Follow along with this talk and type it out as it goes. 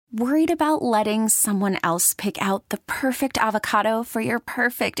Worried about letting someone else pick out the perfect avocado for your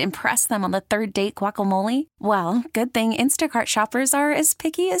perfect impress them on the third date guacamole? Well, good thing Instacart shoppers are as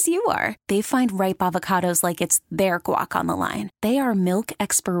picky as you are. They find ripe avocados like it's their guac on the line. They are milk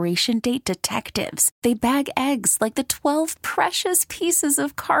expiration date detectives. They bag eggs like the 12 precious pieces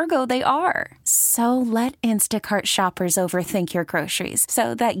of cargo they are. So let Instacart shoppers overthink your groceries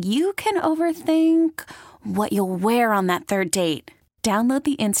so that you can overthink what you'll wear on that third date. Download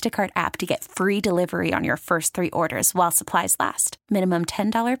the Instacart app to get free delivery on your first 3 orders while supplies last. Minimum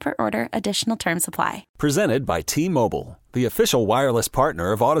 $10 per order. Additional terms apply. Presented by T-Mobile, the official wireless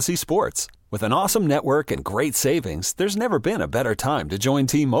partner of Odyssey Sports. With an awesome network and great savings, there's never been a better time to join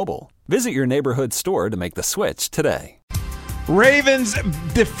T-Mobile. Visit your neighborhood store to make the switch today. Ravens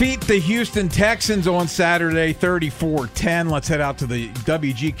defeat the Houston Texans on Saturday, 34-10. Let's head out to the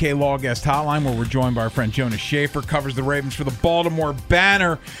WGK Law Guest Hotline, where we're joined by our friend Jonas Shaffer, covers the Ravens for the Baltimore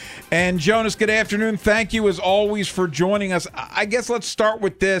Banner. And Jonas, good afternoon. Thank you, as always, for joining us. I guess let's start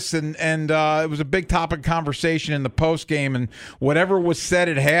with this, and it was a big topic of conversation in the postgame and whatever was said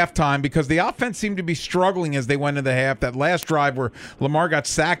at halftime, because the offense seemed to be struggling as they went into the half. That last drive where Lamar got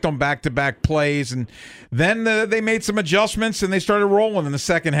sacked on back-to-back plays, and then they made some adjustments and they started rolling in the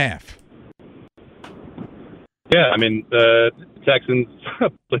second half. Yeah, I mean, the Texans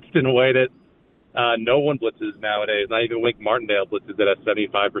blitzed in a way that no one blitzes nowadays. Not even Wink Martindale blitzes at a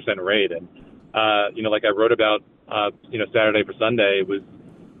 75% rate. And, like I wrote about, Saturday for Sunday,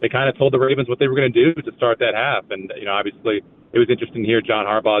 they kind of told the Ravens what they were going to do to start that half. And, obviously it was interesting to hear John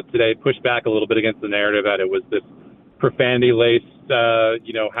Harbaugh today push back a little bit against the narrative that it was this profanity-laced,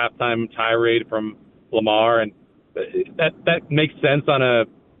 halftime tirade from Lamar. And that makes sense on a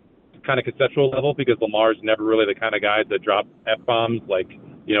kind of conceptual level, because Lamar's never really the kind of guy to drop F-bombs like,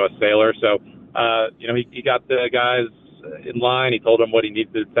 a sailor. So, he got the guys in line. He told them what he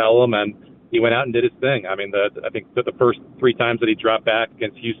needed to tell them, and he went out and did his thing. I mean, I think that the first 3 times that he dropped back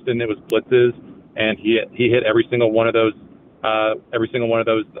against Houston, it was blitzes, and he hit every single one of those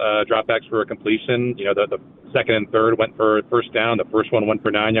dropbacks for a completion. The second and third went for a first down. The first one went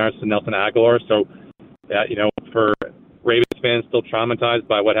for 9 yards to Nelson Aguilar. So, for Ravens fans still traumatized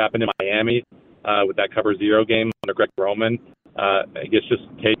by what happened in Miami with that cover 0 game under Greg Roman, I guess just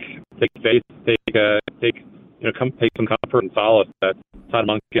take faith, take some comfort and solace that Todd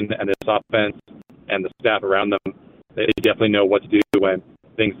Monken and this offense and the staff around them, they definitely know what to do when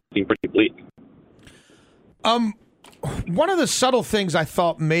things seem pretty bleak. One of the subtle things I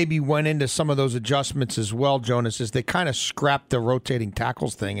thought maybe went into some of those adjustments as well, Jonas, is they kind of scrapped the rotating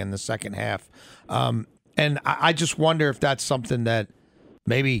tackles thing in the second half. And I just wonder if that's something that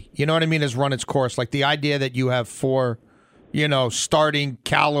maybe, has run its course. Like the idea that you have 4, starting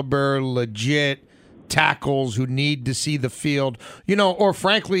caliber, legit tackles who need to see the field, or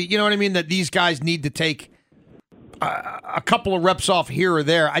frankly, that these guys need to take a couple of reps off here or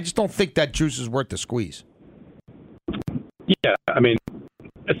there. I just don't think that juice is worth the squeeze. Yeah, I mean,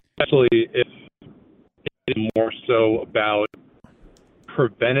 especially if it's more so about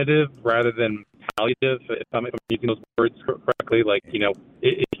preventative rather than palliative, if I'm using those words correctly. Like, if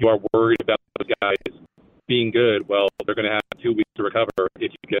you are worried about those guys being good, well, they're going to have 2 weeks to recover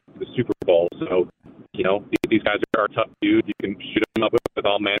if you get to the Super Bowl. So, these guys are tough dudes. You can shoot them up with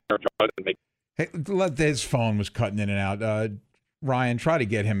all manner of drugs and make. Hey, his phone was cutting in and out. Ryan, try to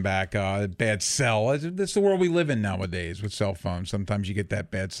get him back. Bad cell. That's the world we live in nowadays with cell phones. Sometimes you get that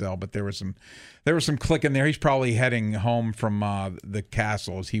bad cell, but there was some clicking there. He's probably heading home from the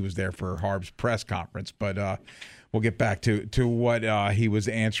castle as he was there for Harb's press conference. But we'll get back to what he was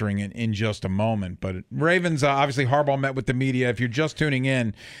answering in just a moment. But Ravens, obviously Harbaugh met with the media. If you're just tuning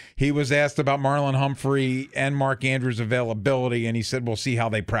in, he was asked about Marlon Humphrey and Mark Andrews' availability, and he said, we'll see how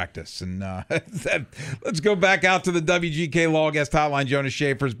they practice. And let's go back out to the WGK Law Guest Hotline. Jonas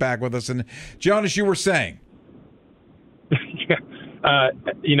Shaffer's back with us. And Jonas, you were saying.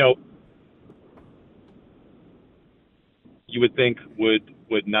 You would think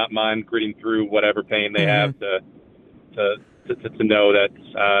would not mind gritting through whatever pain they have to know that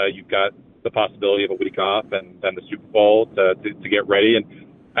you've got the possibility of a week off and then the Super Bowl to get ready. And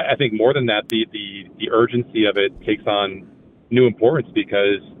I think more than that, the urgency of it takes on new importance,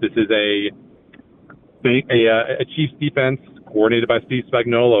 because this is a Chiefs defense coordinated by Steve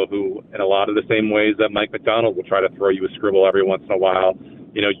Spagnuolo, who in a lot of the same ways that Mike McDonald will try to throw you a scribble every once in a while.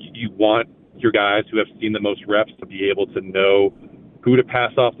 You want your guys who have seen the most reps to be able to know who to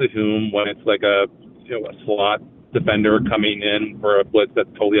pass off to whom when it's like a slot defender coming in for a blitz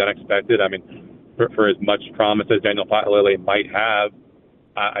that's totally unexpected. I mean, for as much promise as Daniel Patalele might have,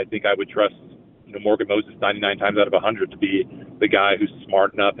 I think I would trust Morgan Moses 99 times out of 100 to be the guy who's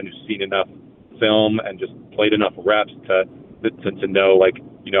smart enough and who's seen enough film and just played enough reps to know, like,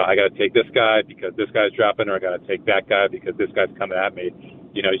 I got to take this guy because this guy's dropping, or I got to take that guy because this guy's coming at me.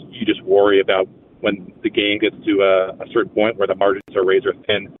 You just worry about when the game gets to a certain point where the margins are razor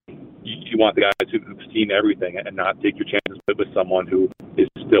thin. You want the guys who've seen everything and not take your chances with someone who is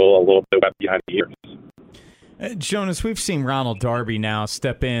still a little bit wet behind the ears. Jonas, we've seen Ronald Darby now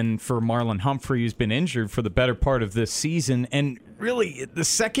step in for Marlon Humphrey, who's been injured for the better part of this season, and really the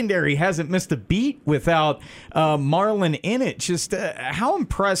secondary hasn't missed a beat without Marlon in it. Just how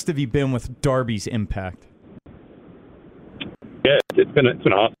impressed have you been with Darby's impact? Yeah, it's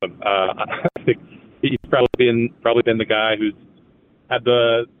been awesome. I think he's probably been the guy who's had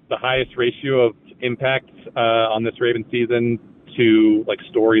the highest ratio of impact on this Ravens season to like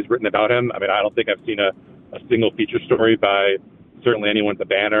stories written about him. I mean, I don't think I've seen a single feature story by certainly anyone at the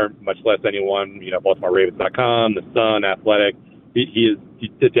Banner, much less anyone, BaltimoreRavens.com, The Sun, Athletic. He is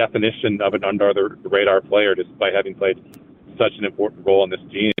the definition of an under the radar player, despite having played such an important role in this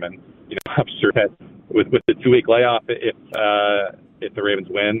team. And I'm sure that with the 2-week layoff, if the Ravens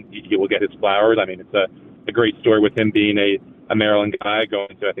win, he will get his flowers. I mean, it's a great story with him being a Maryland guy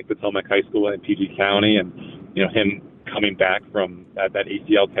going to, I think, Potomac High School in PG County, and him coming back from that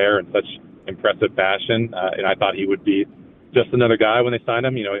ACL tear in such impressive fashion. And I thought he would be just another guy when they signed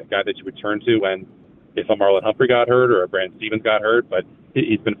him, a guy that you would turn to when if a Marlon Humphrey got hurt or a Brandon Stevens got hurt. But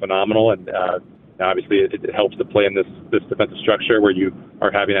he's been phenomenal, and obviously it helps to play in this defensive structure where you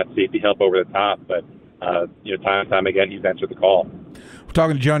are having that safety help over the top. But time and time again, he's answered the call. We're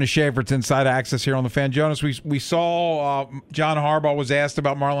talking to Jonas Shaffer. It's Inside Access here on The Fan. Jonas, we saw John Harbaugh was asked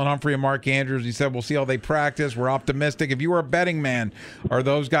about Marlon Humphrey and Mark Andrews. He said, we'll see how they practice. We're optimistic. If you were a betting man, are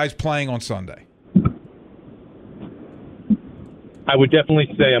those guys playing on Sunday? I would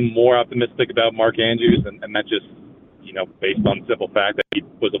definitely say I'm more optimistic about Mark Andrews, and that's just, based on the simple fact that he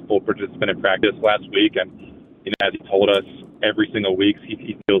was a full participant in practice last week. And, as he told us every single week,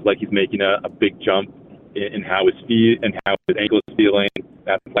 he feels like he's making a big jump in how his feet and how his ankle is feeling,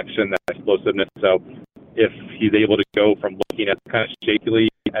 that flexion, that explosiveness. So if he's able to go from looking at kind of shakily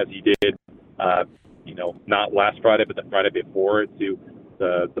as he did, not last Friday, but the Friday before, to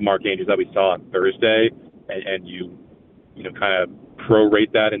the Mark Andrews that we saw on Thursday, and you kind of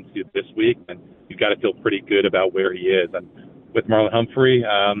prorate that into this week, and you've got to feel pretty good about where he is. And with Marlon Humphrey,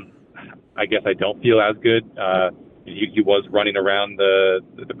 I guess I don't feel as good. He was running around the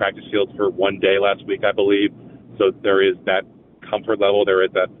practice field for one day last week, I believe. So there is that comfort level. There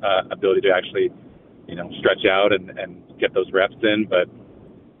is that ability to actually, stretch out and get those reps in. But,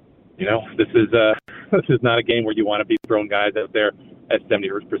 this is not a game where you want to be throwing guys out there at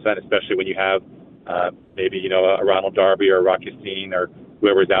 70%, especially when you have maybe, a Ronald Darby or a Rock Ya-Sin or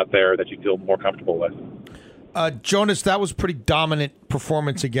whoever's out there that you feel more comfortable with. Jonas, that was pretty dominant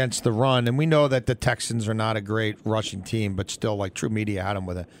performance against the run, and we know that the Texans are not a great rushing team, but still, like True Media had them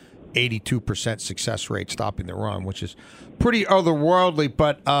with a 82% success rate stopping the run, which is pretty otherworldly,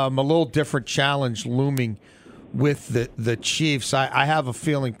 but a little different challenge looming with the Chiefs. I have a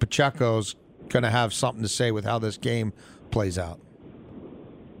feeling Pacheco's going to have something to say with how this game plays out.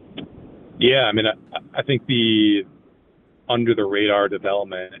 Yeah, I mean, I think the under-the-radar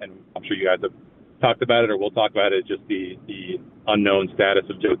development, and I'm sure you guys have talked about it or we'll talk about it, just the unknown status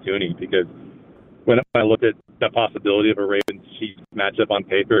of Joe Thuney, because when I look at the possibility of a Ravens-Chiefs matchup on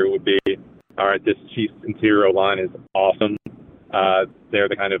paper, it would be, all right, this Chiefs interior line is awesome. They're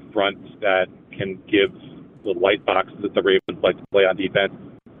the kind of front that can give the light boxes that the Ravens like to play on defense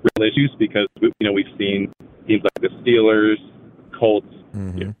real issues, because we've seen teams like the Steelers, Colts,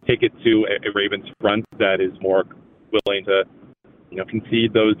 take it to a Ravens front that is more willing to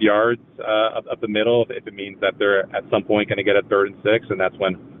concede those yards of the middle if it means that they're at some point going to get a 3rd and 6, and that's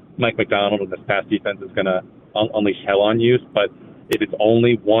when Mike McDonald and this pass defense is going to unleash hell on you. But if it's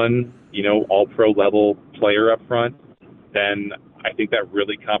only one, all-pro level player up front, then I think that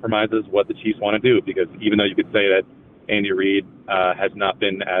really compromises what the Chiefs want to do, because even though you could say that Andy Reid has not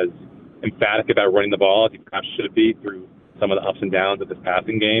been as emphatic about running the ball as he perhaps should be through some of the ups and downs of this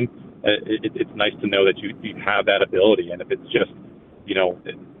passing game, it's nice to know that you have that ability. And if it's just,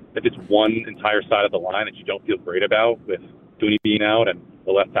 if it's one entire side of the line that you don't feel great about, with Thuney being out and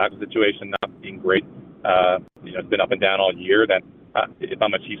the left tackle situation not being great, it's been up and down all year, then if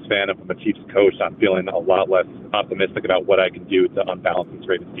I'm a Chiefs fan, if I'm a Chiefs coach, I'm feeling a lot less optimistic about what I can do to unbalance this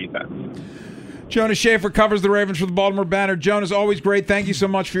Ravens defense. Jonas Shaffer covers the Ravens for the Baltimore Banner. Jonas, always great. Thank you so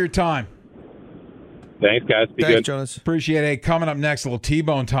much for your time. Thanks, guys. Be good. Jonas. Appreciate it. Coming up next, a little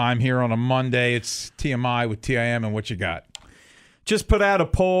T-Bone time here on a Monday. It's TMI with TIM, and what you got? just put out a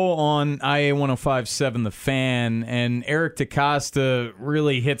poll on IA 105.7 The Fan, and Eric DeCosta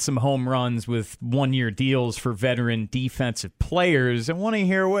really hit some home runs with one-year deals for veteran defensive players. I want to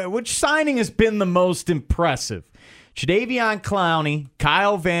hear which signing has been the most impressive. Jadeveon Clowney,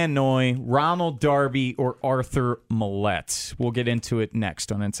 Kyle Van Noy, Ronald Darby, or Arthur Millette. We'll get into it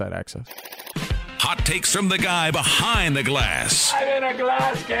next on Inside Access. Hot takes from the guy behind the glass. I'm in a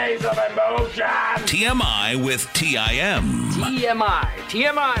glass case of emotion. TMI with TIM.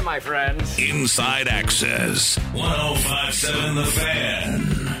 TMI, my friends. Inside Access. 105.7 The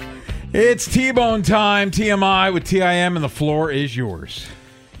Fan. It's T-Bone time, TMI with TIM, and the floor is yours.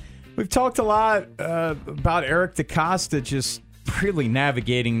 We've talked a lot about Eric DeCosta just really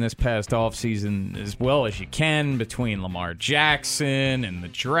navigating this past offseason as well as you can between Lamar Jackson and the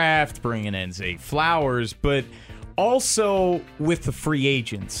draft, bringing in Zay Flowers, but also with the free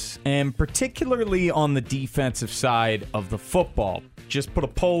agents, and particularly on the defensive side of the football. Just put a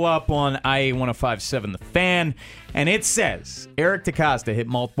poll up on IA 105.7 The Fan, and it says Eric DeCosta hit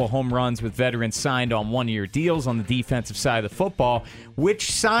multiple home runs with veterans signed on one-year deals on the defensive side of the football.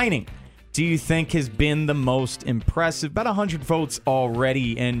 Which signing do you think has been the most impressive? About 100 votes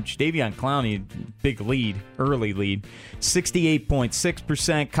already, and Jadeveon Clowney, big lead, early lead,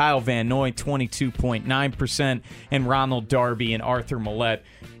 68.6%, Kyle Van Noy, 22.9%, and Ronald Darby and Arthur Millette,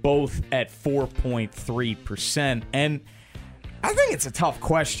 both at 4.3%. And I think it's a tough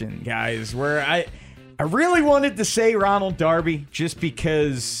question, guys, where I really wanted to say Ronald Darby just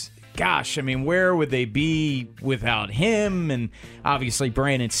because, gosh, I mean, where would they be without him? And obviously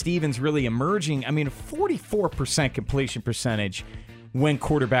Brandon Stevens really emerging. I mean, a 44% completion percentage when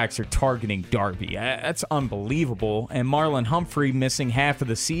quarterbacks are targeting Darby. That's unbelievable. And Marlon Humphrey missing half of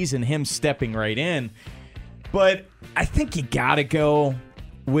the season, him stepping right in. But I think you got to go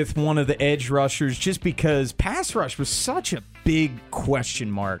with one of the edge rushers just because pass rush was such a big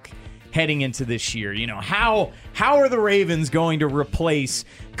question mark heading into this year. You know, how are the Ravens going to replace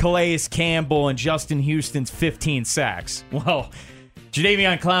Calais Campbell and Justin Houston's 15 sacks? Well,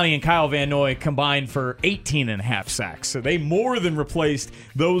 Jadeveon Clowney and Kyle Van Noy combined for 18.5 sacks. So they more than replaced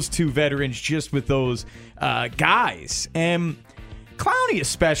those two veterans just with those guys. And Clowney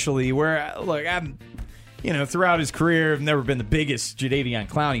especially, where, look, throughout his career, I've never been the biggest Jadeveon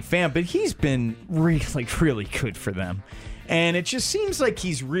Clowney fan, but he's been really, really good for them. And it just seems like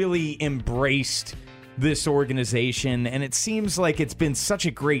he's really embraced this organization, and it seems like it's been such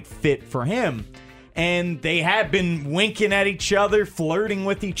a great fit for him. And they have been winking at each other, flirting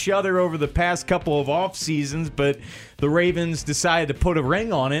with each other over the past couple of off seasons, but the Ravens decided to put a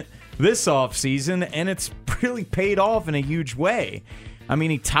ring on it this off season, and it's really paid off in a huge way. I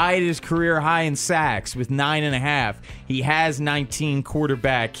mean, he tied his career high in sacks with 9.5. He has 19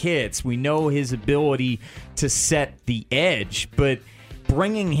 quarterback hits. We know his ability to set the edge, but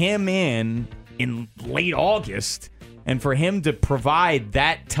bringing him in late August and for him to provide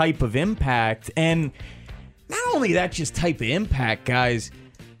that type of impact, and not only that just type of impact, guys,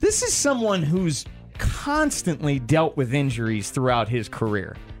 this is someone who's constantly dealt with injuries throughout his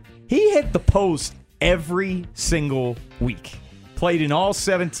career. He hit the post every single week. Played in all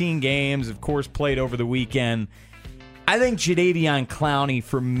 17 games, of course, played over the weekend. I think Jadeveon Clowney,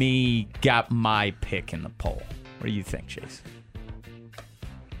 for me, got my pick in the poll. What do you think, Chase?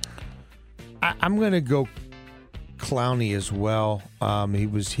 I'm going to go Clowney as well. He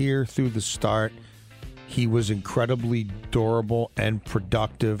was here through the start. He was incredibly durable and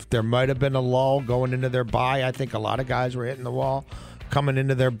productive. There might have been a lull going into their bye. I think a lot of guys were hitting the wall coming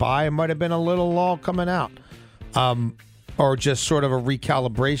into their bye. It might have been a little lull coming out. Or just sort of a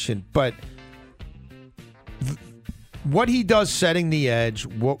recalibration. But what he does setting the edge,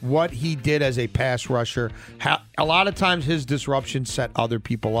 what he did as a pass rusher, a lot of times his disruption set other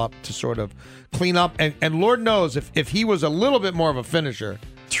people up to sort of clean up. And Lord knows if he was a little bit more of a finisher,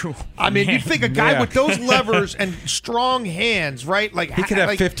 I mean, you think a guy with those levers and strong hands, right? Like he could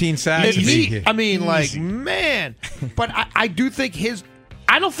have 15 sacks. Man. But I do think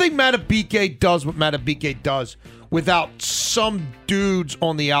I don't think Matabike does what Matabike does without some dudes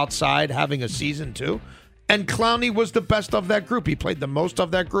on the outside having a season too. And Clowney was the best of that group. He played the most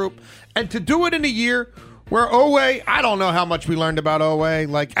of that group. And to do it in a year where Owe, I don't know how much we learned about Owe.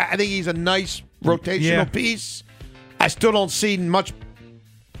 Like, I think he's a nice rotational piece. I still don't see much,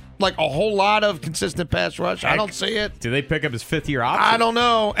 like a whole lot of consistent pass rush. I don't see it. Do they pick up his fifth-year option? I don't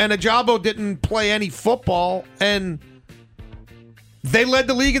know. And Ajabo didn't play any football, and they led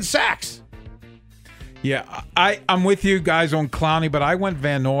the league in sacks. Yeah, I'm with you guys on Clowney, but I went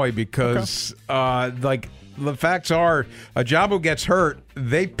Van Noy because, the facts are, Ajabo gets hurt,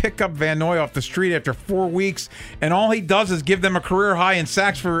 they pick up Van Noy off the street after 4 weeks, and all he does is give them a career high in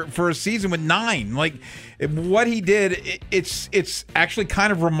sacks for a season with 9. Like, what he did, it's actually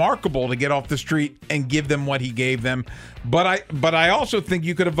kind of remarkable to get off the street and give them what he gave them. But I also think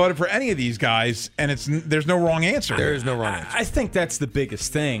you could have voted for any of these guys, and there's no wrong answer. There is no wrong answer. I think that's the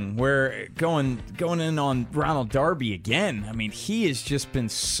biggest thing. We're going in on Ronald Darby again. I mean, he has just been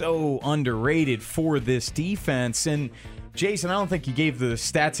so underrated for this defense. And Jason, I don't think you gave the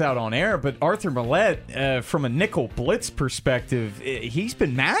stats out on air, but Arthur Millette, from a nickel blitz perspective, he's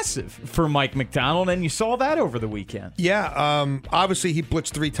been massive for Mike Macdonald, and you saw that over the weekend. Yeah, obviously he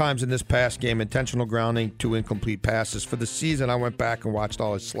blitzed 3 times in this past game, intentional grounding, 2 incomplete passes. For the season, I went back and watched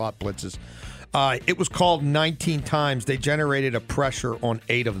all his slot blitzes. It was called 19 times. They generated a pressure on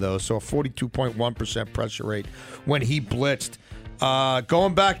 8 of those, so a 42.1% pressure rate when he blitzed.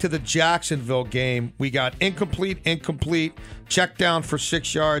 Going back to the Jacksonville game, we got incomplete, check down for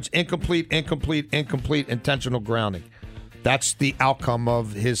 6 yards, incomplete, intentional grounding. That's the outcome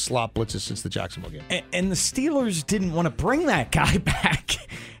of his slot blitzes since the Jacksonville game. And the Steelers didn't want to bring that guy back.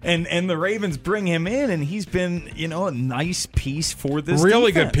 And the Ravens bring him in, and he's been, a nice piece for this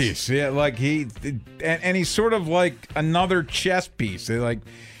really defense. Good piece. Yeah, like and he's sort of like another chess piece.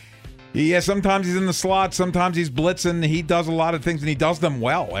 Sometimes he's in the slot, sometimes he's blitzing. He does a lot of things, and he does them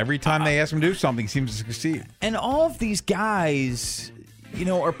well. Every time they ask him to do something, he seems to succeed. And all of these guys,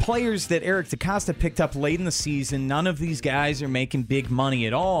 are players that Eric DeCosta picked up late in the season. None of these guys are making big money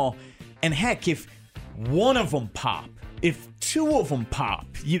at all. And heck, if one of them pop, if 2 of them pop,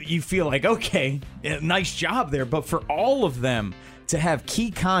 you feel like, okay, nice job there. But for all of them to have key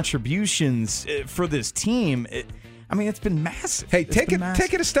contributions for this team, it's been massive. Hey, take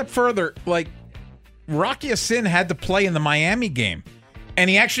it a step further. Like, Rocky Ya-Sin had to play in the Miami game, and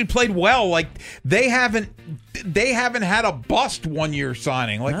he actually played well. Like, they haven't had a bust 1-year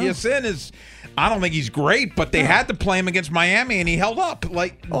signing. Like, no. Ya-Sin is, I don't think he's great, but they had to play him against Miami, and he held up.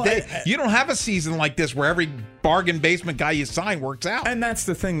 Like, you don't have a season like this where every bargain basement guy you sign works out. And that's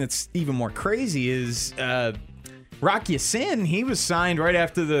the thing that's even more crazy is Rocky Ya-Sin, he was signed right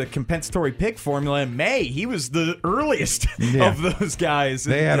after the compensatory pick formula in May. He was the earliest of those guys.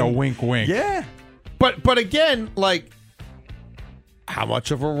 They had a wink-wink. Yeah. But again, like, how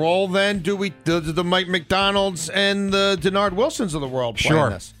much of a role then do the Mike McDonalds and the Denard Wilsons of the world play in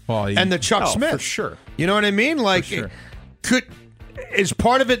this? Well, and the Chuck Smith. For sure. You know what I mean? Like, is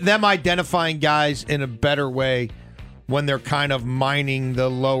part of it them identifying guys in a better way when they're kind of mining the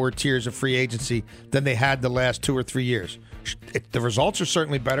lower tiers of free agency than they had the last 2 or 3 years? The results are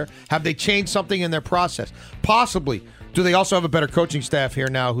certainly better. Have they changed something in their process? Possibly. Do they also have a better coaching staff here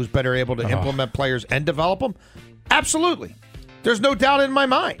now who's better able to implement players and develop them? Absolutely. There's no doubt in my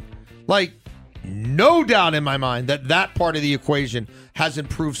mind. Like, no doubt in my mind that part of the equation has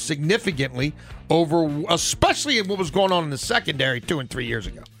improved significantly over, especially what was going on in the secondary 2 and 3 years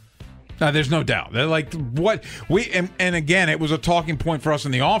ago. There's no doubt. They're like what we and again, it was a talking point for us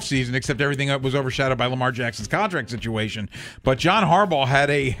in the offseason, except everything was overshadowed by Lamar Jackson's contract situation. But John Harbaugh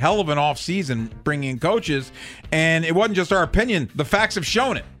had a hell of an offseason bringing in coaches, and it wasn't just our opinion. The facts have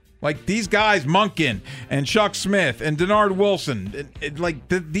shown it. Like, these guys, Monken and Chuck Smith and Denard Wilson,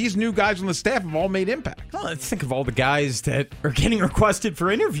 these new guys on the staff have all made impact. Well, let's think of all the guys that are getting requested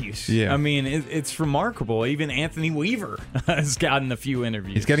for interviews. Yeah. It's remarkable. Even Anthony Weaver has gotten a few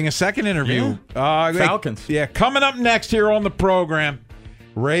interviews. He's getting a second interview. Yeah. Falcons. Yeah, coming up next here on the program,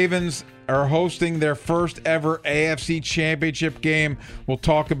 Ravens are hosting their first ever AFC Championship game. We'll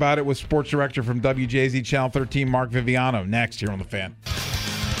talk about it with sports director from WJZ Channel 13, Mark Viviano, next here on The Fan.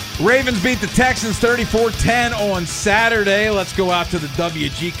 Ravens beat the Texans 34-10 on Saturday. Let's go out to the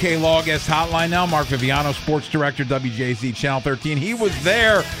WGK Law Guest Hotline now. Mark Viviano, sports director, WJZ Channel 13. He was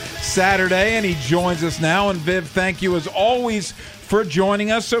there Saturday, and he joins us now. And, Viv, thank you as always for joining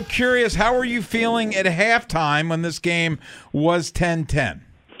us. So curious, how are you feeling at halftime when this game was 10-10?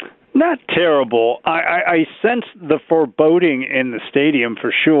 Not terrible. I sense the foreboding in the stadium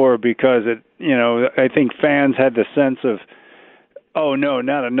for sure because, I think fans had the sense of, oh, no,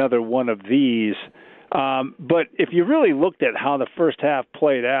 not another one of these. But if you really looked at how the first half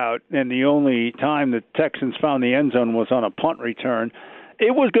played out, and the only time the Texans found the end zone was on a punt return,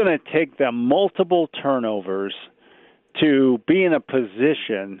 it was going to take them multiple turnovers to be in a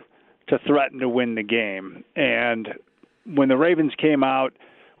position to threaten to win the game. And when the Ravens came out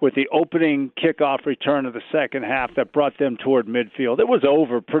with the opening kickoff return of the second half that brought them toward midfield. It was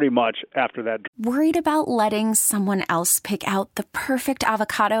over pretty much after that. Worried about letting someone else pick out the perfect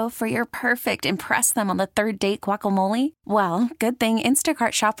avocado for your perfect impress them on the third date guacamole? Well, good thing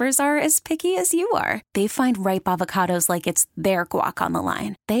Instacart shoppers are as picky as you are. They find ripe avocados like it's their guac on the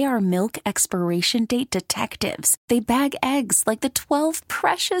line. They are milk expiration date detectives. They bag eggs like the 12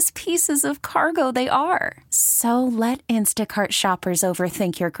 precious pieces of cargo they are. So let Instacart shoppers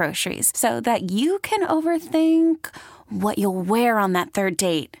overthink your groceries so that you can overthink what you'll wear on that third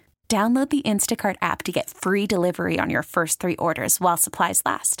date. Download the Instacart app to get free delivery on your first 3 orders while supplies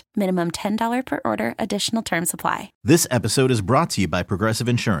last. Minimum $10 per order. Additional terms apply. This episode is brought to you by Progressive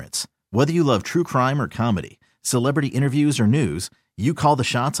Insurance. Whether you love true crime or comedy, celebrity interviews or news, you call the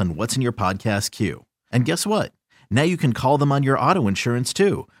shots on what's in your podcast queue. And guess what? Now you can call them on your auto insurance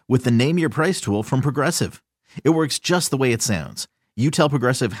too with the Name Your Price tool from Progressive. It works just the way it sounds. You tell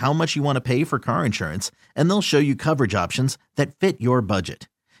Progressive how much you want to pay for car insurance, and they'll show you coverage options that fit your budget.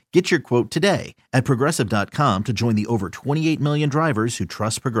 Get your quote today at Progressive.com to join the over 28 million drivers who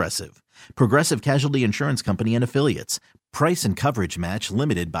trust Progressive. Progressive Casualty Insurance Company and Affiliates. Price and coverage match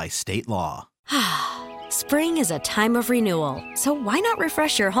limited by state law. Spring is a time of renewal, so why not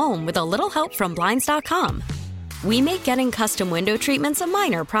refresh your home with a little help from Blinds.com? We make getting custom window treatments a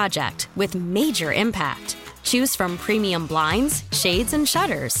minor project with major impact. Choose from premium blinds, shades, and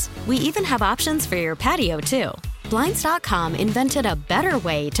shutters. We even have options for your patio, too. Blinds.com invented a better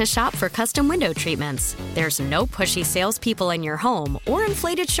way to shop for custom window treatments. There's no pushy salespeople in your home or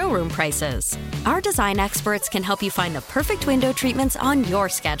inflated showroom prices. Our design experts can help you find the perfect window treatments on your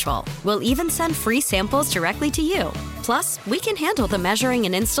schedule. We'll even send free samples directly to you. Plus, we can handle the measuring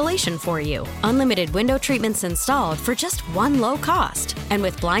and installation for you. Unlimited window treatments installed for just one low cost. And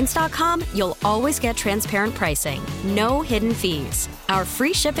with Blinds.com, you'll always get transparent pricing. No hidden fees. Our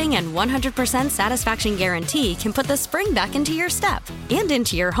free shipping and 100% satisfaction guarantee can put the spring back into your step and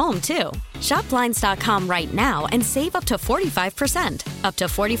into your home, too. Shop Blinds.com right now and save up to 45%. Up to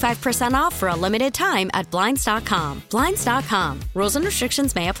 45% off for a limited time at Blinds.com. Blinds.com. Rules and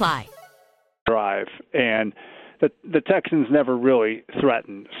restrictions may apply. Drive, and the Texans never really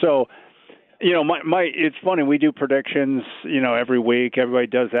threatened. So, you know, it's funny, we do predictions, you know, every week. Everybody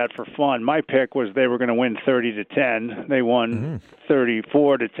does that for fun. My pick was they were going to win 30-10. They won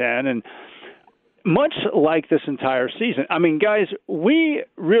 34-10, and much like this entire season. I mean, guys, we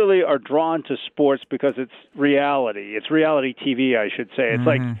really are drawn to sports because it's reality. It's reality TV, I should say. It's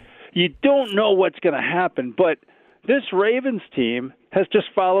like you don't know what's going to happen, but this Ravens team has just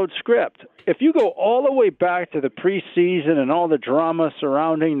followed script. If you go all the way back to the preseason and all the drama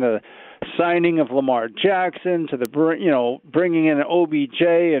surrounding the signing of Lamar Jackson, to the bringing in OBJ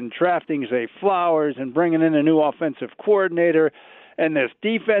and drafting Zay Flowers and bringing in a new offensive coordinator, and this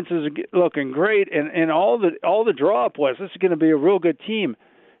defense is looking great, and all the draw up was this is going to be a real good team,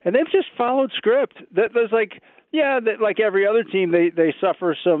 and they've just followed script. There's like every other team, they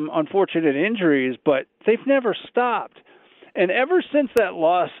suffer some unfortunate injuries, but they've never stopped. And ever since that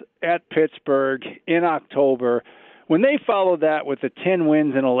loss at Pittsburgh in October, when they followed that with the 10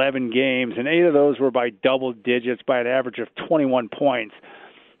 wins in 11 games, and 8 of those were by double digits by an average of 21 points,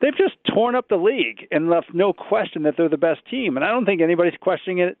 they've just torn up the league and left no question that they're the best team. And I don't think anybody's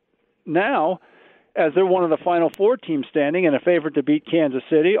questioning it now, as they're one of the Final Four teams standing and a favorite to beat Kansas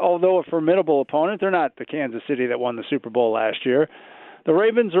City, although a formidable opponent. They're not the Kansas City that won the Super Bowl last year. The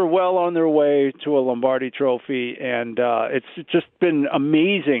Ravens are well on their way to a Lombardi trophy, and it's just been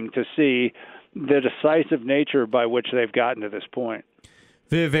amazing to see the decisive nature by which they've gotten to this point.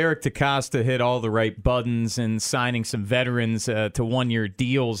 Viv, Eric DeCosta hit all the right buttons in signing some veterans to one-year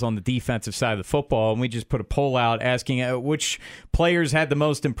deals on the defensive side of the football, and we just put a poll out asking which players had the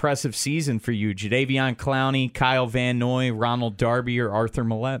most impressive season for you, Jadeveon Clowney, Kyle Van Noy, Ronald Darby, or Arthur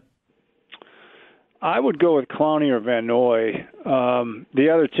Millette? I would go with Clowney or Van Noy. The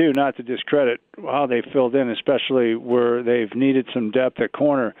other two, not to discredit how they filled in, especially where they've needed some depth at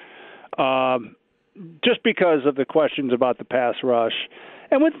corner, just because of the questions about the pass rush.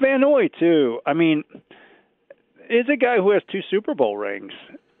 And with Van Noy, too, I mean, is a guy who has 2 Super Bowl rings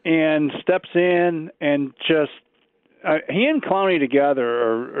and steps in and just he and Clowney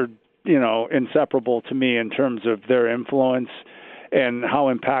together are inseparable to me in terms of their influence and how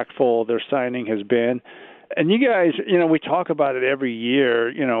impactful their signing has been. And you guys, we talk about it every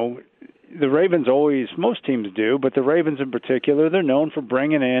year. The Ravens always, most teams do, but the Ravens in particular, they're known for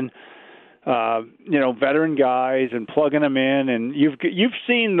bringing in, veteran guys and plugging them in. And you've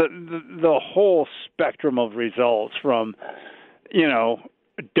seen the whole spectrum of results from,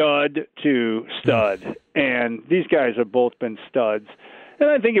 dud to stud. And these guys have both been studs. And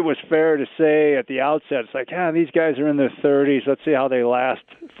I think it was fair to say at the outset, it's like, these guys are in their 30s. Let's see how they last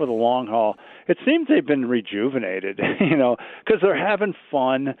for the long haul. It seems they've been rejuvenated, because they're having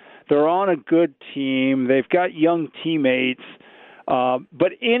fun. They're on a good team. They've got young teammates.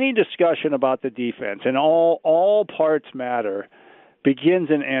 But any discussion about the defense, and all parts matter, begins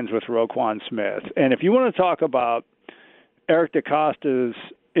and ends with Roquan Smith. And if you want to talk about Eric DeCosta's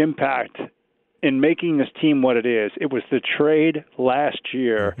impact in making this team what it is, it was the trade last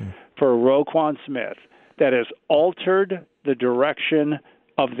year for Roquan Smith that has altered the direction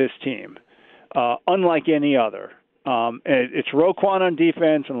of this team, unlike any other. It's Roquan on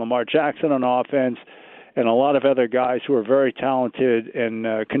defense and Lamar Jackson on offense and a lot of other guys who are very talented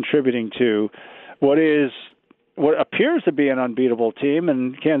and contributing to what appears to be an unbeatable team,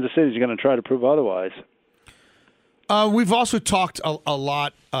 and Kansas City is going to try to prove otherwise. We've also talked a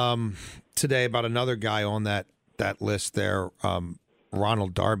lot today about another guy on that list there,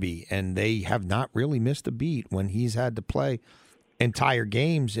 Ronald Darby, and they have not really missed a beat when he's had to play entire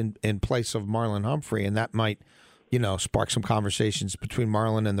games in place of Marlon Humphrey, and that might, spark some conversations between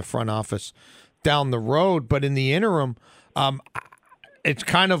Marlon and the front office down the road. But in the interim, it's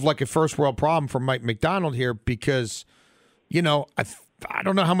kind of like a first world problem for Mike McDonald here because, I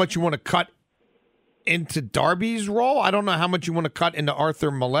don't know how much you want to cut into Darby's role. I don't know how much you want to cut into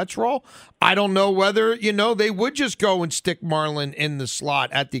Arthur Millett's role. I don't know whether, they would just go and stick Marlon in the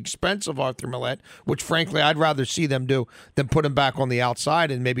slot at the expense of Arthur Millett, which frankly I'd rather see them do than put him back on the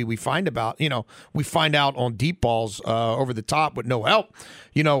outside, and maybe we find out on deep balls over the top with no help,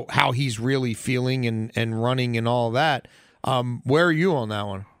 how he's really feeling and running and all of that. Where are you on that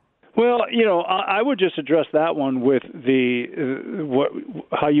one? Well, I would just address that one with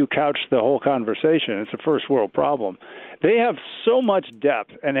how you couch the whole conversation. It's a first world problem. They have so much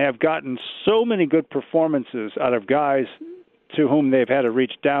depth and have gotten so many good performances out of guys to whom they've had to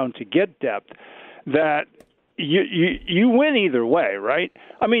reach down to get depth that you win either way, right?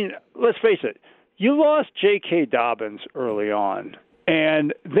 I mean, let's face it. You lost J.K. Dobbins early on,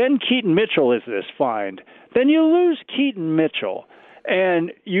 and then Keaton Mitchell is this find. Then you lose Keaton Mitchell.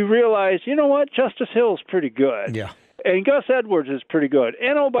 And you realize, you know what, Justice Hill's pretty good. Yeah. And Gus Edwards is pretty good.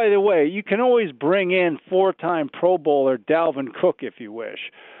 And, oh, by the way, you can always bring in 4-time Pro Bowler Dalvin Cook if you wish.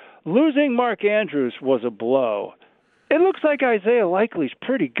 Losing Mark Andrews was a blow. It looks like Isaiah Likely's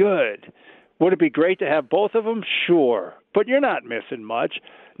pretty good. Would it be great to have both of them? Sure. But you're not missing much.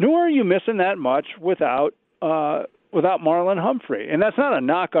 Nor are you missing that much without Marlon Humphrey. And that's not a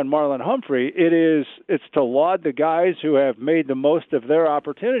knock on Marlon Humphrey. It's to laud the guys who have made the most of their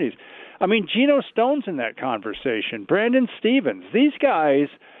opportunities. I mean, Geno Stone's in that conversation, Brandon Stevens. These guys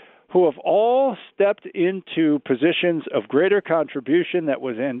who have all stepped into positions of greater contribution that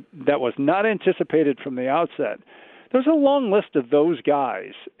was not anticipated from the outset. There's a long list of those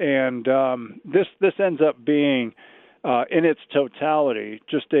guys, and this ends up being in its totality,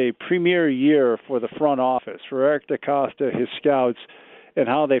 just a premier year for the front office, for Eric DeCosta, his scouts, and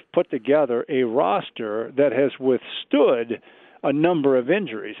how they've put together a roster that has withstood a number of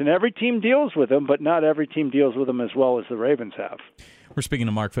injuries. And every team deals with them, but not every team deals with them as well as the Ravens have. We're speaking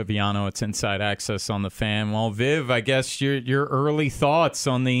to Mark Viviano. It's Inside Access on the Fan. Well, Viv, I guess your early thoughts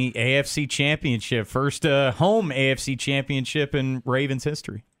on the AFC Championship, first home AFC Championship in Ravens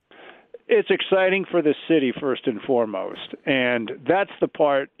history. It's exciting for the city, first and foremost. And that's the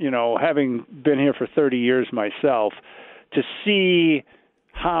part, having been here for 30 years myself, to see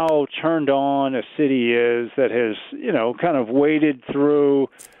how turned on a city is that has, kind of waded through,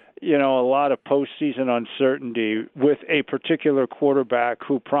 a lot of postseason uncertainty with a particular quarterback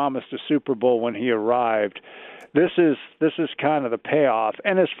who promised a Super Bowl when he arrived. This is kind of the payoff.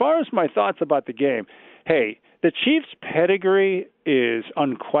 And as far as my thoughts about the game, hey, the Chiefs' pedigree is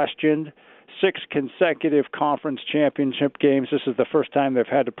unquestioned. 6 consecutive conference championship games. This is the first time they've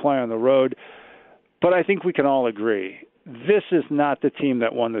had to play on the road. But I think we can all agree, this is not the team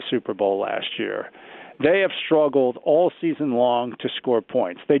that won the Super Bowl last year. They have struggled all season long to score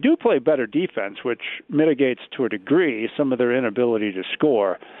points. They do play better defense, which mitigates to a degree some of their inability to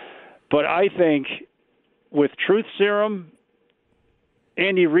score. But I think with truth serum,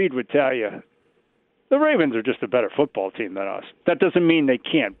 Andy Reid would tell you, the Ravens are just a better football team than us. That doesn't mean they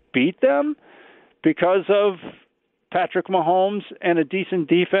can't beat them because of Patrick Mahomes and a decent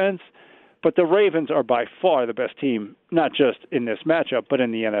defense, but the Ravens are by far the best team, not just in this matchup, but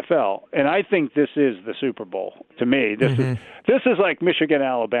in the NFL. And I think this is the Super Bowl to me. This is like Michigan,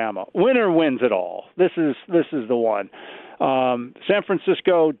 Alabama. Winner wins it all. This is the one. San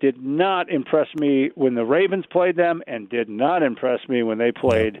Francisco did not impress me when the Ravens played them and did not impress me when they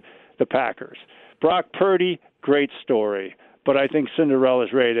played the Packers. Brock Purdy, great story. but I think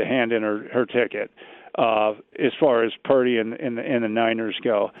Cinderella's ready to hand in her ticket as far as Purdy and the Niners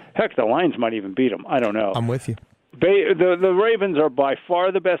go. Heck, the Lions might even beat them. I don't know. I'm with you. The Ravens are by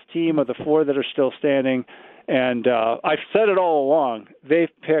far the best team of the four that are still standing, and I've said it all along. They've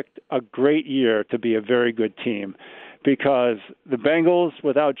picked a great year to be a very good team because the Bengals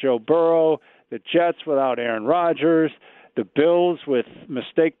without Joe Burrow, the Jets without Aaron Rodgers, the Bills with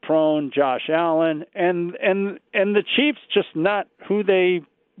mistake-prone Josh Allen, and the Chiefs just not who they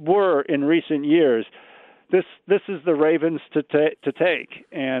were in recent years. This is the Ravens to take,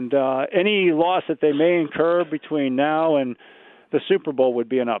 and any loss that they may incur between now and the Super Bowl would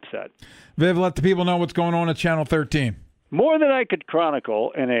be an upset. Viv, let the people know what's going on at Channel 13. More than I could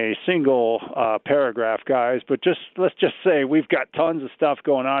chronicle in a single paragraph, guys, but let's just say we've got tons of stuff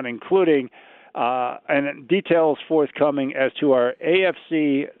going on, including and details forthcoming as to our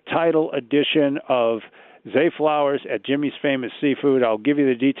AFC title edition of Zay Flowers at Jimmy's Famous Seafood. I'll give you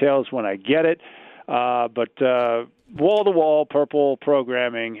the details when I get it. But wall-to-wall purple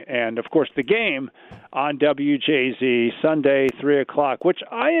programming, and, of course, the game on WJZ Sunday, 3 o'clock, which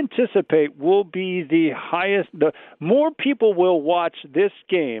I anticipate will be the highest. More people will watch this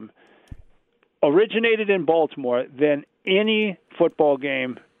game originated in Baltimore than any football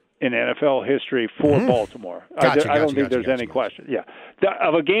game in NFL history for Baltimore. I don't think there's any question. Yeah.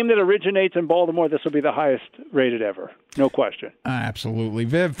 Of a game that originates in Baltimore, this will be the highest rated ever. No question. Absolutely.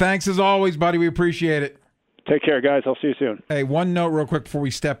 Viv, thanks as always, buddy. We appreciate it. Take care, guys. I'll see you soon. Hey, one note real quick before we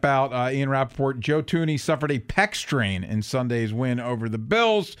step out. Ian Rappaport, Joe Thuney suffered a pec strain in Sunday's win over the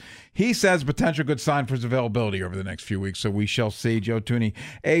Bills. He says potential good sign for his availability over the next few weeks, so we shall see. Joe Thuney,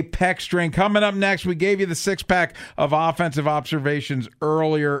 a pec strain. Coming up next, we gave you the six-pack of offensive observations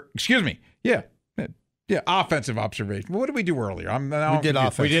earlier. Excuse me. Yeah, offensive observation. What did we do earlier? We did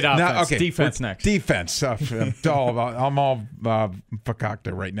offense. We did offense. Now, okay, defense next. Defense. I'm all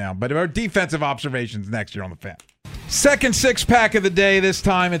fakakta right now. But our defensive observations next year on the Fan. Second six-pack of the day. This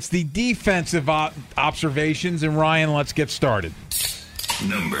time it's the defensive observations. And Ryan, let's get started.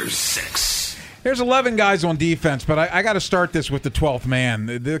 Number 6. There's 11 guys on defense, but I got to start this with the 12th man.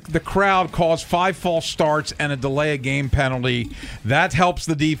 The crowd caused 5 false starts and a delay of game penalty. That helps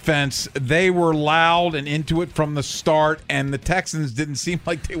the defense. They were loud and into it from the start, and the Texans didn't seem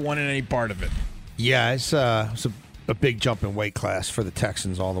like they wanted any part of it. Yeah, it's a big jump in weight class for the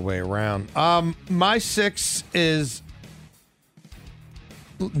Texans all the way around. My 6 is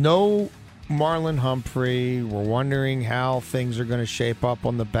no Marlon Humphrey. We're wondering how things are going to shape up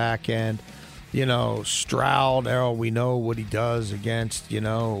on the back end. Stroud, we know what he does against,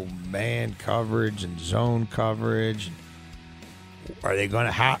 man coverage and zone coverage. Are they going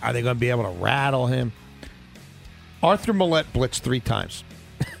to be able to rattle him? Arthur Millette blitzed 3 times.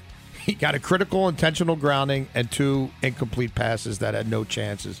 He got a critical intentional grounding and 2 incomplete passes that had no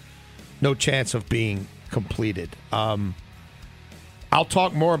chance of being completed. I'll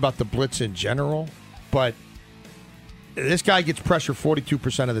talk more about the blitz in general, but this guy gets pressure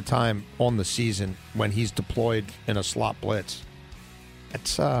 42% of the time on the season when he's deployed in a slot blitz.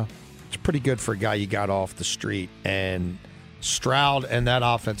 It's pretty good for a guy you got off the street. And Stroud and that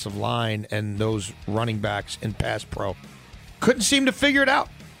offensive line and those running backs in pass pro couldn't seem to figure it out.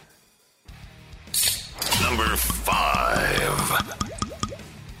 Number 5.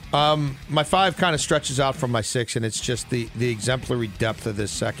 My 5 kind of stretches out from my 6, and it's just the exemplary depth of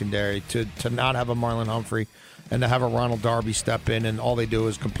this secondary to not have a Marlon Humphrey and to have a Ronald Darby step in, and all they do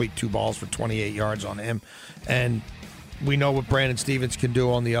is complete 2 balls for 28 yards on him. And we know what Brandon Stevens can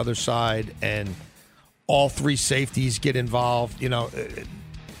do on the other side, and all 3 safeties get involved.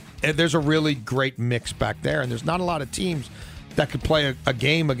 There's a really great mix back there, and there's not a lot of teams that could play a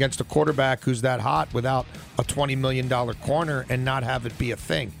game against a quarterback who's that hot without a $20 million corner and not have it be a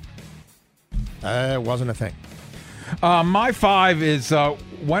thing. It wasn't a thing. My 5 is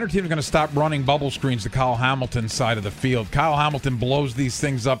when are teams going to stop running bubble screens to Kyle Hamilton's side of the field? Kyle Hamilton blows these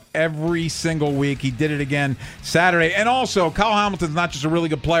things up every single week. He did it again Saturday. And also, Kyle Hamilton's not just a really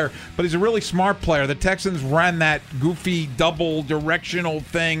good player, but he's a really smart player. The Texans ran that goofy double directional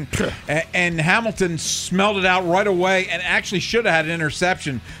thing, and Hamilton smelled it out right away and actually should have had an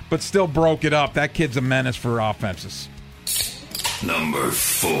interception, but still broke it up. That kid's a menace for offenses. Number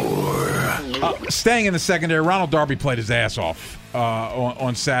 4. Staying in the secondary, Ronald Darby played his ass off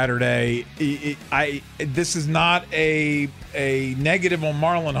on Saturday. This is not a negative on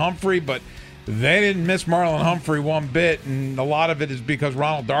Marlon Humphrey, but they didn't miss Marlon Humphrey one bit, and a lot of it is because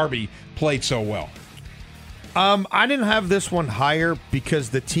Ronald Darby played so well. I didn't have this one higher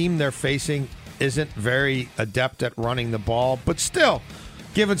because the team they're facing isn't very adept at running the ball, but still,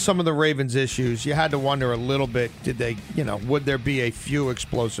 given some of the Ravens' issues, you had to wonder a little bit, would there be a few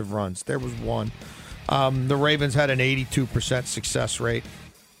explosive runs? There was one. The Ravens had an 82% success rate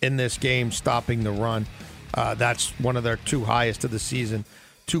in this game stopping the run. That's one of their 2 highest of the season.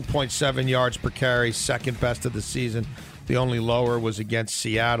 2.7 yards per carry, second best of the season. The only lower was against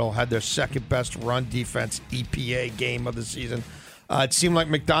Seattle. Had their second best run defense EPA game of the season. It seemed like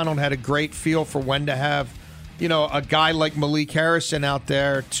McDonald had a great feel for when to have, a guy like Malik Harrison out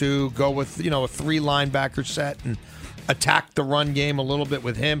there to go with, a 3 linebacker set and attack the run game a little bit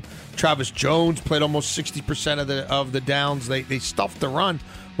with him. Travis Jones played almost 60% of the downs. They stuffed the run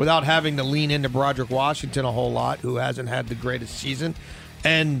without having to lean into Broderick Washington a whole lot, who hasn't had the greatest season.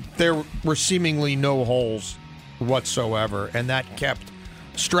 And there were seemingly no holes whatsoever. And that kept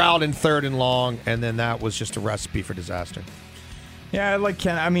Stroud in 3rd and long, and then that was just a recipe for disaster. Yeah, like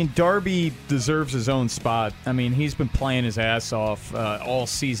Ken. I mean, Darby deserves his own spot. I mean, he's been playing his ass off all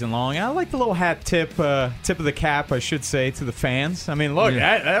season long. I like the little hat tip of the cap, I should say, to the fans. I mean, look,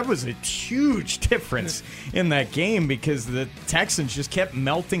 that was a huge difference in that game because the Texans just kept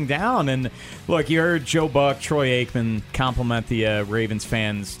melting down. And look, you heard Joe Buck, Troy Aikman compliment the Ravens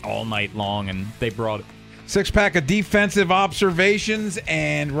fans all night long, and they brought it. 6-pack of defensive observations,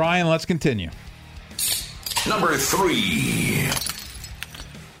 and Ryan, let's continue. Number 3.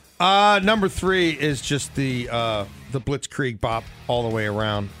 Number 3 is just the blitzkrieg bop all the way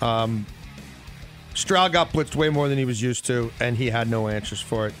around. Stroud got blitzed way more than he was used to, and he had no answers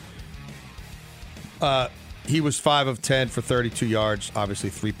for it. He was 5 of 10 for 32 yards, obviously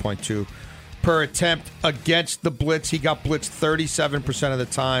 3.2 per attempt against the blitz. He got blitzed 37% of the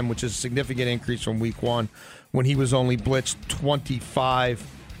time, which is a significant increase from week 1 when he was only blitzed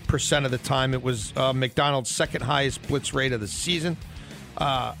 25% of the time. It was McDonald's second highest blitz rate of the season.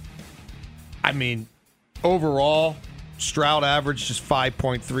 I mean, overall, Stroud averaged just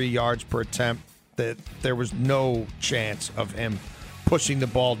 5.3 yards per attempt. That there was no chance of him pushing the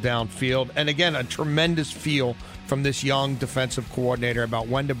ball downfield. And again, a tremendous feel from this young defensive coordinator about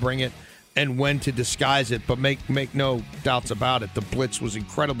when to bring it and when to disguise it. But make no doubts about it, the blitz was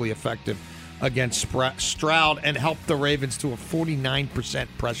incredibly effective against Stroud and helped the Ravens to a 49%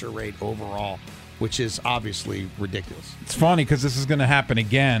 pressure rate overall, which is obviously ridiculous. It's funny because this is going to happen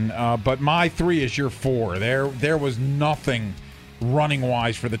again, but my 3 is your 4. There was nothing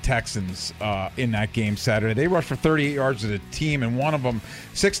running-wise for the Texans in that game Saturday. They rushed for 38 yards as a team, and one of them,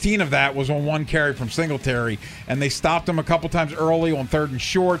 16 of that was on 1 carry from Singletary, and they stopped him a couple times early on 3rd and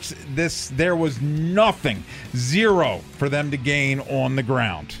shorts. There was nothing, 0 for them to gain on the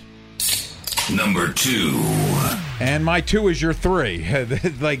ground. Number 2. And my 2 is your 3.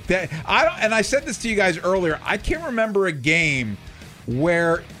 Like that. I said this to you guys earlier. I can't remember a game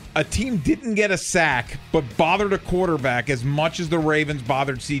where a team didn't get a sack but bothered a quarterback as much as the Ravens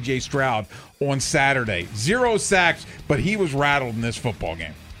bothered C.J. Stroud on Saturday. 0 sacks, but he was rattled in this football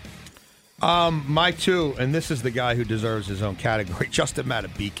game. My 2, and this is the guy who deserves his own category, Justin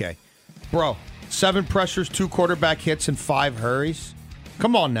Madubuike. Bro, 7 pressures, 2 quarterback hits, and 5 hurries.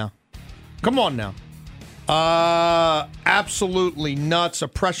 Come on now. Absolutely nuts. A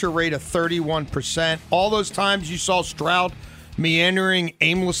pressure rate of 31%. All those times you saw Stroud meandering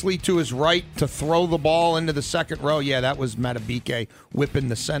aimlessly to his right to throw the ball into the second row, yeah, that was Madubuike whipping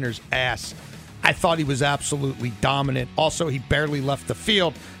the center's ass. I thought he was absolutely dominant. Also, he barely left the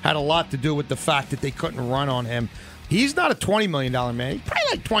field. Had a lot to do with the fact that they couldn't run on him. He's not a $20 million man. He's probably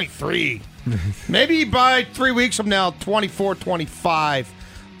like 23. Maybe by 3 weeks from now, 24, 25.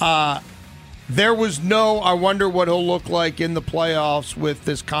 There was no, I wonder what he'll look like in the playoffs with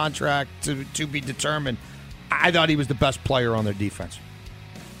this contract to be determined. I thought he was the best player on their defense.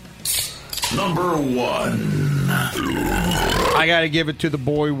 Number 1. I got to give it to the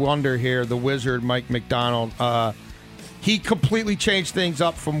boy wonder here, the wizard, Mike McDonald. He completely changed things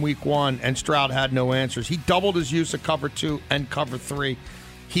up from week 1, and Stroud had no answers. He doubled his use of cover 2 and cover 3.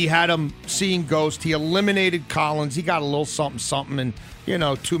 He had him seeing ghost. He eliminated Collins. He got a little something and,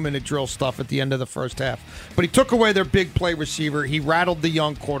 2-minute drill stuff at the end of the first half. But he took away their big play receiver. He rattled the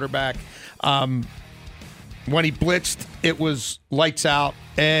young quarterback. When he blitzed, it was lights out.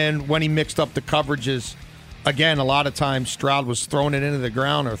 And when he mixed up the coverages, again, a lot of times Stroud was throwing it into the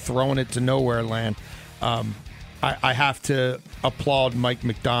ground or throwing it to nowhere land. I have to applaud Mike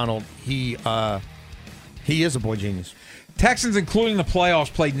McDonald. He is a boy genius. Texans, including the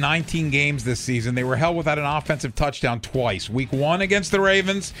playoffs, played 19 games this season. They were held without an offensive touchdown twice. Week 1 against the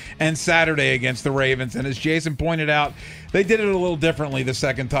Ravens and Saturday against the Ravens. And as Jason pointed out, they did it a little differently the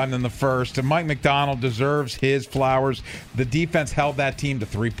second time than the first. And Mike McDonald deserves his flowers. The defense held that team to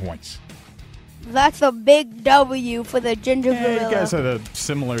 3 points. That's a big W for the Ginger Gorilla. You guys had a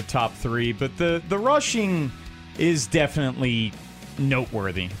similar top three, but the rushing is definitely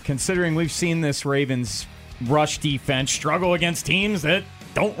noteworthy, considering we've seen this Ravens rush defense struggle against teams that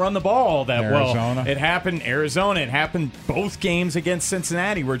don't run the ball that Arizona. well. It happened Arizona. It happened both games against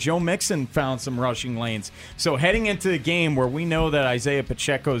Cincinnati where Joe Mixon found some rushing lanes. So heading into the game where we know that Isaiah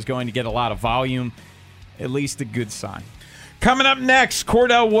Pacheco is going to get a lot of volume, at least a good sign. Coming up next,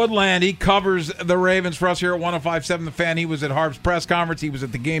 Cordell Woodland. He covers the Ravens for us here at 105.7 The Fan. He was at Harp's press conference. He was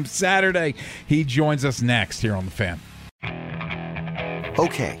at the game Saturday. He joins us next here on The Fan.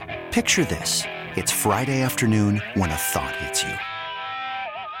 Okay, picture this. It's Friday afternoon when a thought hits you.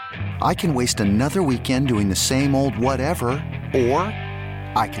 I can waste another weekend doing the same old whatever, or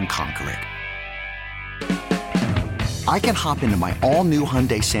I can conquer it. I can hop into my all-new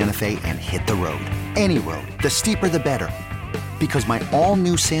Hyundai Santa Fe and hit the road. Any road. The steeper, the better. Because my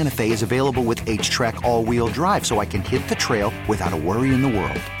all-new Santa Fe is available with H-Track all-wheel drive, so I can hit the trail without a worry in the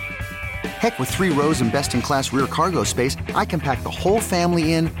world. Heck, with 3 rows and best-in-class rear cargo space, I can pack the whole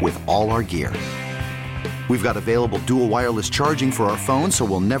family in with all our gear. We've got available dual wireless charging for our phones, so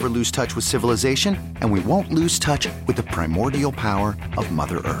we'll never lose touch with civilization, and we won't lose touch with the primordial power of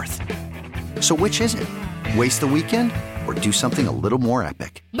Mother Earth. So which is it? Waste the weekend or do something a little more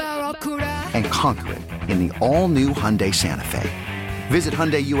epic? And conquer it in the all-new Hyundai Santa Fe. Visit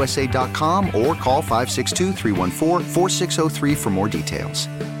HyundaiUSA.com or call 562-314-4603 for more details.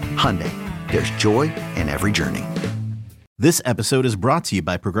 Hyundai, there's joy in every journey. This episode is brought to you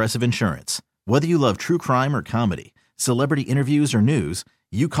by Progressive Insurance. Whether you love true crime or comedy, celebrity interviews or news,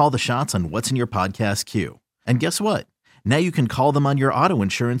 you call the shots on what's in your podcast queue. And guess what? Now you can call them on your auto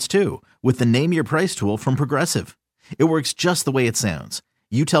insurance too with the Name Your Price tool from Progressive. It works just the way it sounds.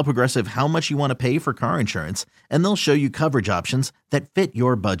 You tell Progressive how much you want to pay for car insurance, and they'll show you coverage options that fit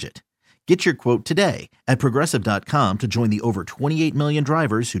your budget. Get your quote today at Progressive.com to join the over 28 million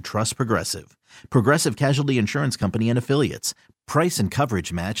drivers who trust Progressive. Progressive Casualty Insurance Company and Affiliates. Price and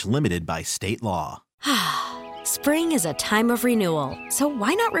coverage match limited by state law. Spring is a time of renewal, so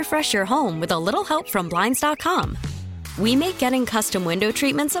why not refresh your home with a little help from Blinds.com? We make getting custom window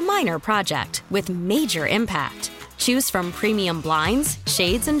treatments a minor project with major impact. Choose from premium blinds,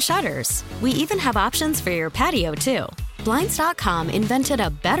 shades, and shutters. We even have options for your patio, too. Blinds.com invented a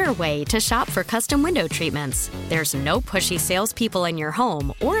better way to shop for custom window treatments. There's no pushy salespeople in your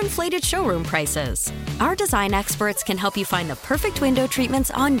home or inflated showroom prices. Our design experts can help you find the perfect window treatments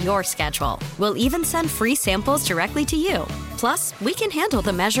on your schedule. We'll even send free samples directly to you. Plus, we can handle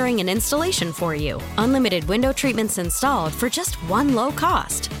the measuring and installation for you. Unlimited window treatments installed for just one low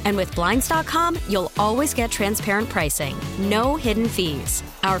cost. And with Blinds.com, you'll always get transparent pricing. No hidden fees.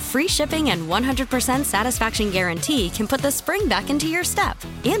 Our free shipping and 100% satisfaction guarantee can put the spring back into your step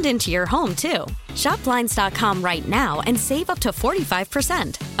and into your home, too. Shop Blinds.com right now and save up to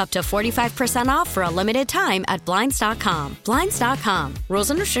 45%. Up to 45% off for a limited time at Blinds.com. Blinds.com. Rules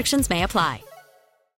and restrictions may apply.